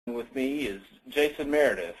With me is Jason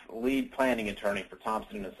Meredith, lead planning attorney for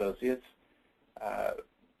Thompson & Associates.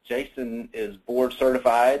 Jason is board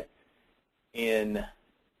certified in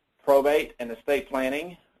probate and estate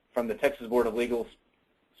planning from the Texas Board of Legal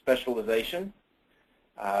Specialization.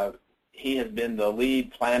 He has been the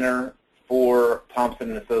lead planner for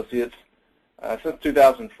Thompson & Associates since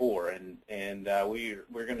 2004, and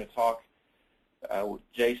we're going to talk with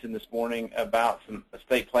Jason this morning about some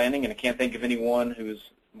estate planning, and I can't think of anyone who is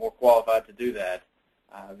more qualified to do that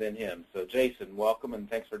than him. So Jason, welcome, and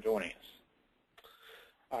thanks for joining us.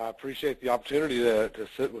 I appreciate the opportunity to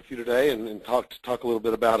sit with you today and talk a little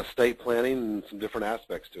bit about estate planning and some different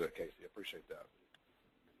aspects to it, Casey. I appreciate that.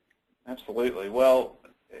 Absolutely. Well,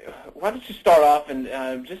 why don't you start off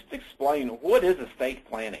and just explain what is estate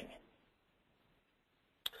planning?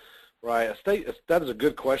 Right. That is a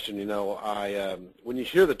good question. You know, when you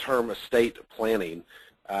hear the term estate planning,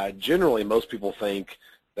 generally most people think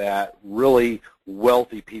that really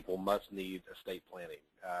wealthy people must need estate planning.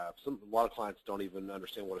 A lot of clients don't even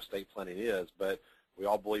understand what estate planning is, but we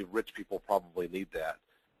all believe rich people probably need that.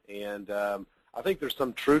 And I think there's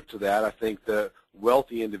some truth to that. I think that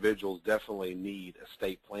wealthy individuals definitely need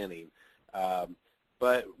estate planning.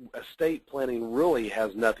 But estate planning really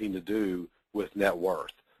has nothing to do with net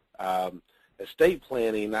worth. Estate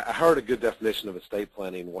planning, I heard a good definition of estate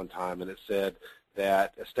planning one time, and it said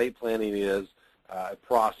that estate planning is a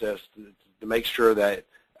process to make sure that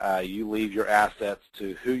you leave your assets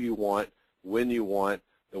to who you want, when you want,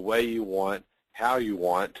 the way you want, how you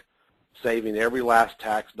want, saving every last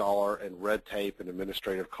tax dollar and red tape and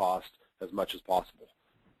administrative cost as much as possible.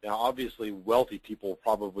 Now, obviously, wealthy people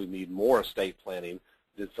probably need more estate planning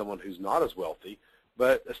than someone who's not as wealthy,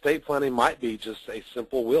 but estate planning might be just a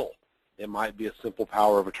simple will. It might be a simple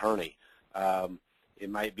power of attorney. It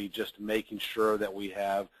might be just making sure that we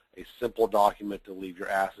have a simple document to leave your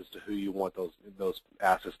assets to who you want those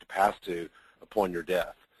assets to pass to upon your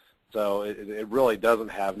death. So it really doesn't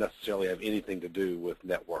necessarily have anything to do with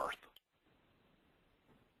net worth.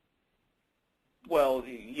 Well,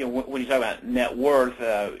 you know, when you talk about net worth,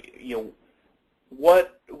 you know,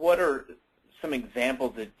 what are some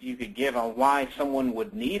examples that you could give on why someone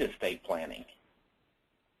would need estate planning?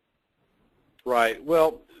 Right.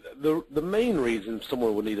 Well, the main reason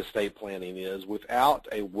someone would need estate planning is without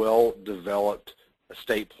a well-developed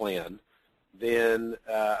estate plan, then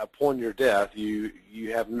upon your death, you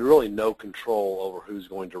have really no control over who's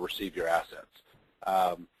going to receive your assets.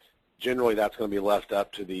 Generally, that's going to be left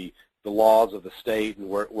up to the laws of the state and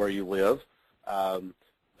where you live.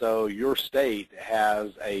 So your state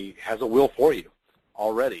has a will for you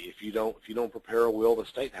already. If you don't prepare a will, the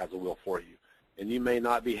state has a will for you, and you may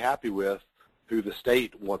not be happy with who the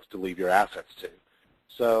state wants to leave your assets to.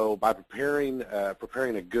 So by preparing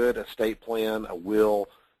a good estate plan, a will,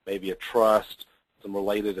 maybe a trust, some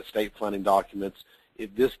related estate planning documents,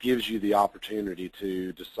 this gives you the opportunity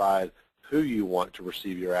to decide who you want to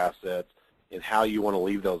receive your assets and how you want to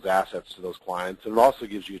leave those assets to those clients. And it also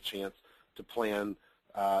gives you a chance to plan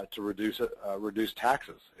to reduce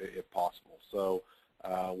taxes if possible. So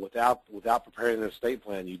without preparing an estate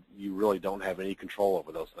plan, you really don't have any control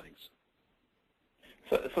over those things.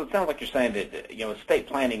 So it sounds like you're saying that, you know, estate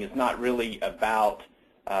planning is not really about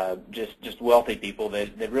just wealthy people.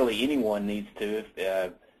 That really anyone needs to.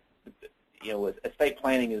 You know, estate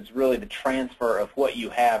planning is really the transfer of what you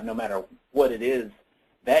have, no matter what it is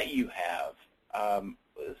that you have.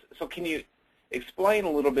 So can you explain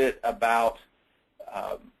a little bit about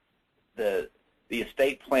the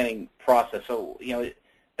estate planning process? So, you know,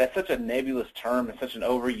 that's such a nebulous term and such an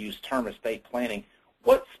overused term, estate planning.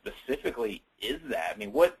 What specifically is that? I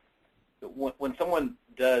mean, when someone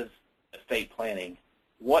does estate planning,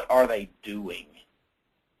 what are they doing?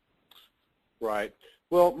 Right.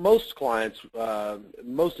 Well, most clients,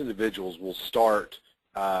 most individuals will start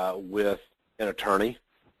with an attorney.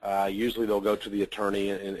 Usually they'll go to the attorney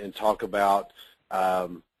and talk about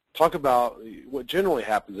what generally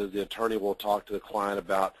happens is the attorney will talk to the client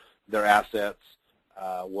about their assets,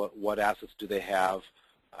 what assets do they have,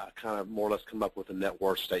 kind of more or less come up with a net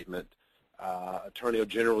worth statement. Attorney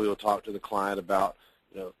generally will talk to the client about,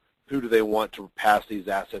 you know, who do they want to pass these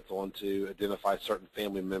assets on to, identify certain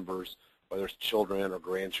family members, whether it's children or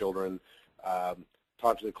grandchildren.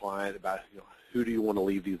 Talk to the client about, you know, who do you want to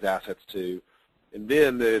leave these assets to, and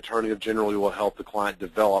then the attorney generally will help the client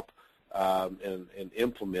develop and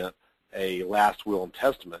implement a last will and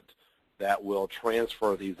testament that will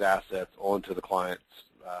transfer these assets onto the client's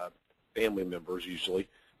family members, usually,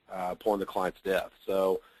 upon the client's death.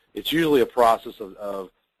 So it's usually a process of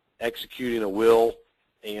executing a will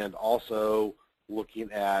and also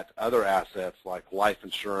looking at other assets like life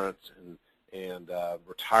insurance and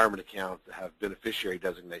retirement accounts that have beneficiary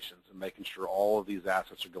designations, and making sure all of these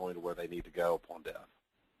assets are going to where they need to go upon death.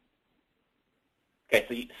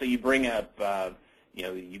 Okay, so you bring up,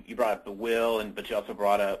 you brought up the will, but you also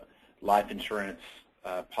brought up life insurance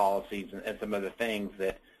policies and some other things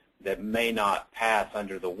that may not pass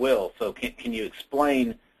under the will. So can you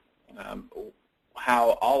explain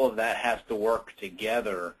how all of that has to work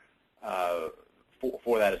together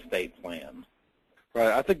for that estate plan? Right.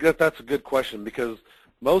 I think that's a good question, because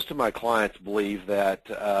most of my clients believe that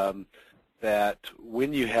that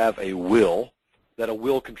when you have a will, that a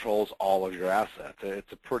will controls all of your assets.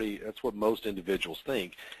 That's what most individuals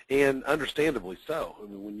think, and understandably so. I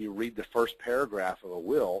mean, when you read the first paragraph of a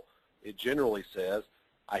will, it generally says,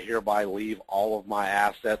 I hereby leave all of my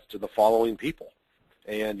assets to the following people.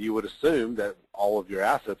 And you would assume that all of your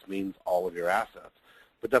assets means all of your assets.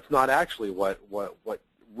 But that's not actually what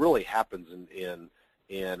really happens in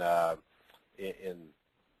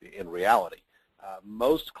reality.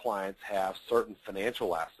 Most clients have certain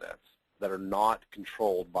financial assets that are not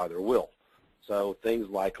controlled by their will. So things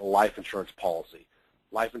like a life insurance policy.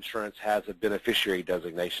 Life insurance has a beneficiary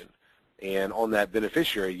designation, and on that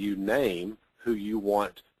beneficiary you name who you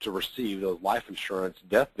want to receive those life insurance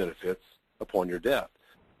death benefits upon your death.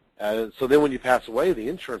 So then when you pass away, the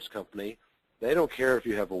insurance company, they don't care if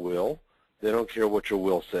you have a will, they don't care what your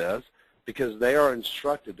will says, because they are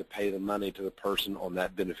instructed to pay the money to the person on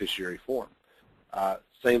that beneficiary form.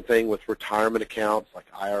 Same thing with retirement accounts like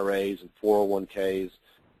IRAs and 401ks,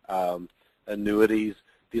 annuities.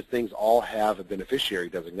 These things all have a beneficiary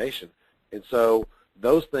designation. And so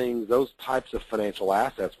those things, those types of financial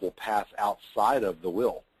assets will pass outside of the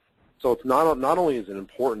will. So it's not only is it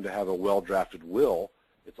important to have a well-drafted will,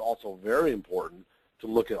 it's also very important to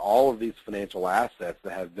look at all of these financial assets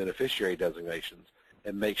that have beneficiary designations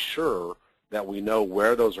and make sure that we know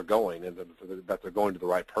where those are going and that they're going to the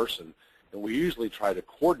right person. And we usually try to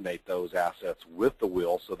coordinate those assets with the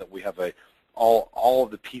will so that we have all of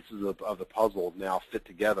the pieces of the puzzle now fit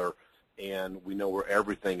together, and we know where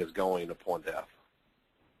everything is going upon death.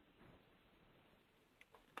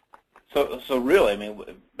 So really, I mean,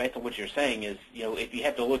 based on what you're saying is, if you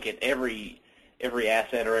have to look at every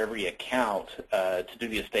asset or every account to do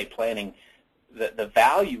the estate planning, the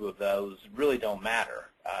value of those really don't matter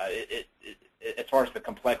as far as the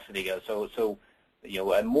complexity goes. So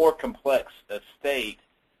a more complex estate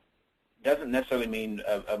doesn't necessarily mean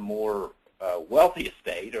a more wealthy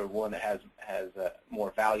estate or one that has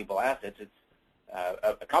more valuable assets. It's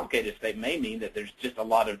a complicated estate may mean that there's just a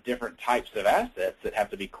lot of different types of assets that have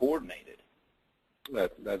to be coordinated.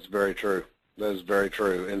 That's very true. That is very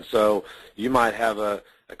true. And so you might have a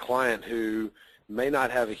client who may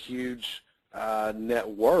not have a huge net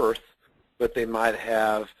worth, but they might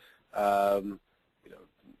have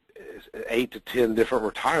 8 to 10 different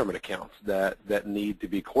retirement accounts that need to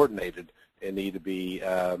be coordinated and need to be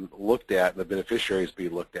looked at, and the beneficiaries be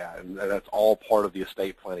looked at, and that's all part of the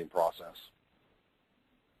estate planning process.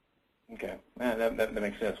 Okay, that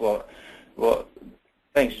makes sense. Well,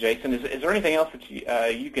 thanks, Jason. Is there anything else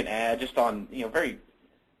that you can add just on very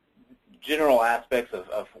general aspects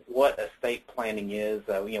of what estate planning is?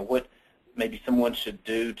 What maybe someone should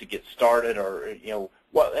do to get started, or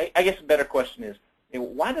I guess a better question is,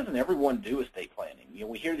 why doesn't everyone do estate planning?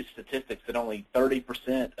 We hear these statistics that only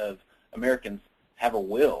 30% of Americans have a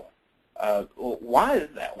will. Why is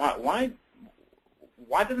that? Why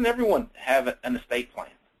doesn't everyone have an estate plan?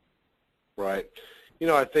 Right.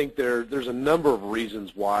 I think there's a number of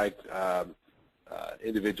reasons why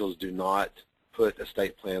individuals do not put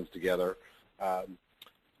estate plans together.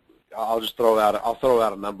 I'll throw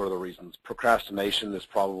out a number of the reasons. Procrastination is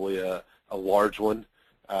probably a large one.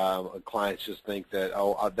 Clients just think that,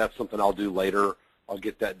 that's something I'll do later. I'll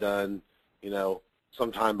get that done,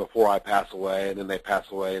 sometime before I pass away, and then they pass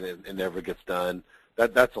away and it never gets done.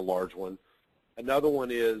 That's a large one. Another one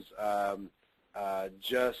is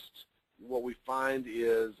just what we find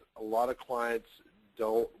is a lot of clients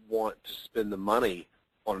don't want to spend the money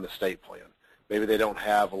on an estate plan. Maybe they don't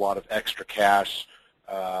have a lot of extra cash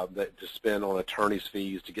to spend on attorney's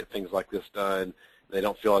fees to get things like this done. They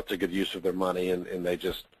don't feel it's a good use of their money, and they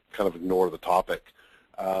just kind of ignore the topic.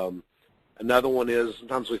 Another one is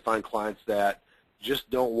sometimes we find clients that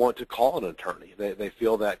just don't want to call an attorney. They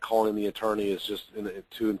feel that calling the attorney is just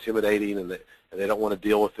too intimidating, and they don't want to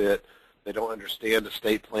deal with it. They don't understand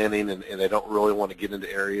estate planning, and they don't really want to get into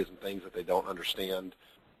areas and things that they don't understand.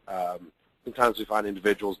 Sometimes we find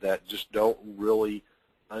individuals that just don't really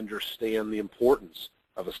understand the importance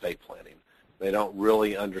of estate planning. They don't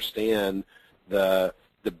really understand the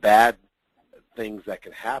bad things that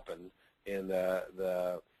can happen and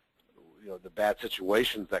the bad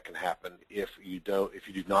situations that can happen if you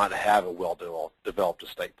do not have a well-developed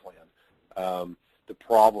estate plan. The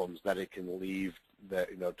problems that it can leave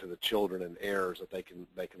to the children and heirs that they can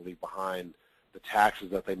leave behind, the taxes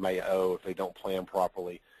that they may owe if they don't plan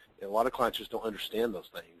properly. And a lot of clients just don't understand those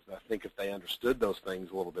things. I think if they understood those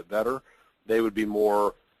things a little bit better, they would be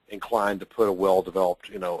more inclined to put a well-developed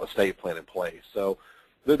estate plan in place. So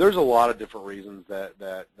there's a lot of different reasons that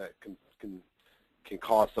can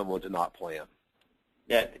cause someone to not plan.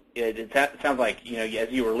 Yeah, it sounds like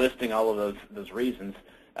as you were listing all of those reasons,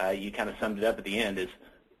 you kind of summed it up at the end. Is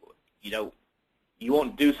you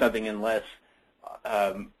won't do something unless,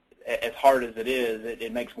 as hard as it is,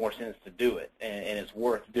 it makes more sense to do it, and it's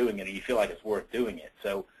worth doing it, or you feel like it's worth doing it.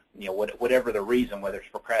 So whatever the reason, whether it's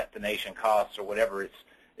procrastination, costs, or whatever,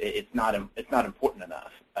 it's not important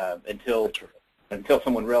enough until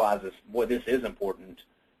someone realizes, boy, this is important.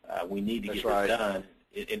 We need to get this done.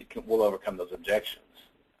 We'll overcome those objections.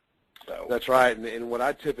 So that's right. And what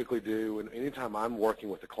I typically do, and anytime I'm working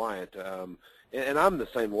with a client, and I'm the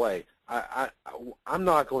same way, I'm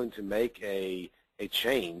not going to make a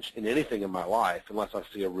change in anything in my life unless I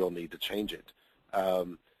see a real need to change it.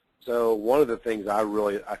 So one of the things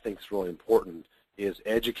I think is really important is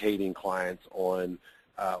educating clients on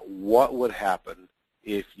what would happen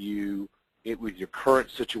with your current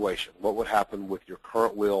situation. What would happen with your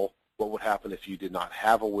current will? What would happen if you did not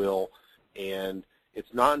have a will? And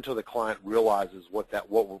it's not until the client realizes what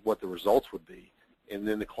the results would be, and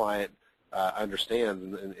then the client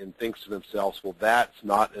understands and thinks to themselves, well, that's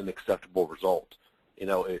not an acceptable result.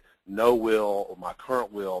 No will or my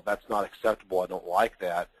current will, that's not acceptable. I don't like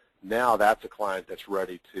that. Now that's a client that's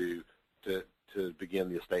ready to begin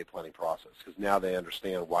the estate planning process, because now they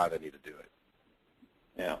understand why they need to do it.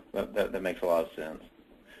 Yeah, that makes a lot of sense.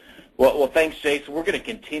 Well, thanks, Jason. We're going to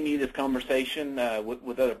continue this conversation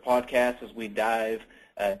with other podcasts as we dive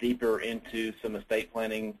deeper into some estate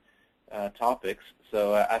planning topics.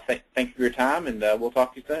 So I thank you for your time, and we'll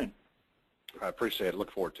talk to you soon. I appreciate it.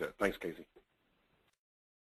 Look forward to it. Thanks, Casey.